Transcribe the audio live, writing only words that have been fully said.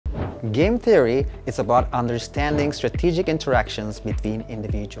Game theory is about understanding strategic interactions between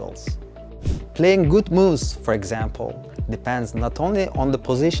individuals. Playing good moves, for example, depends not only on the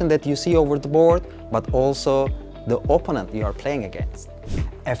position that you see over the board, but also the opponent you are playing against.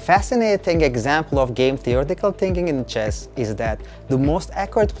 A fascinating example of game theoretical thinking in chess is that the most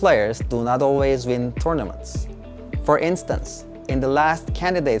accurate players do not always win tournaments. For instance, in the last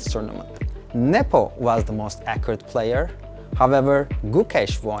candidates tournament, Nepo was the most accurate player, however,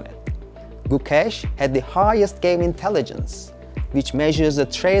 Gukesh won it. Gukesh had the highest game intelligence, which measures the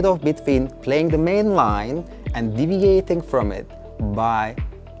trade-off between playing the main line and deviating from it by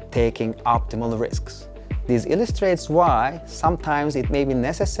taking optimal risks. This illustrates why sometimes it may be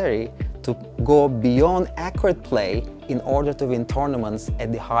necessary to go beyond accurate play in order to win tournaments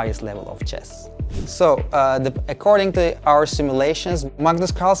at the highest level of chess. So, according to our simulations,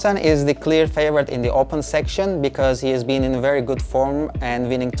 Magnus Carlsen is the clear favorite in the open section because he has been in very good form and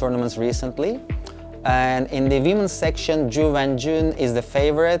winning tournaments recently. And in the women's section, Zhu Wenjun is the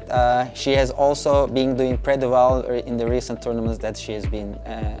favorite. She has also been doing pretty well in the recent tournaments that she has been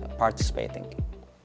participating.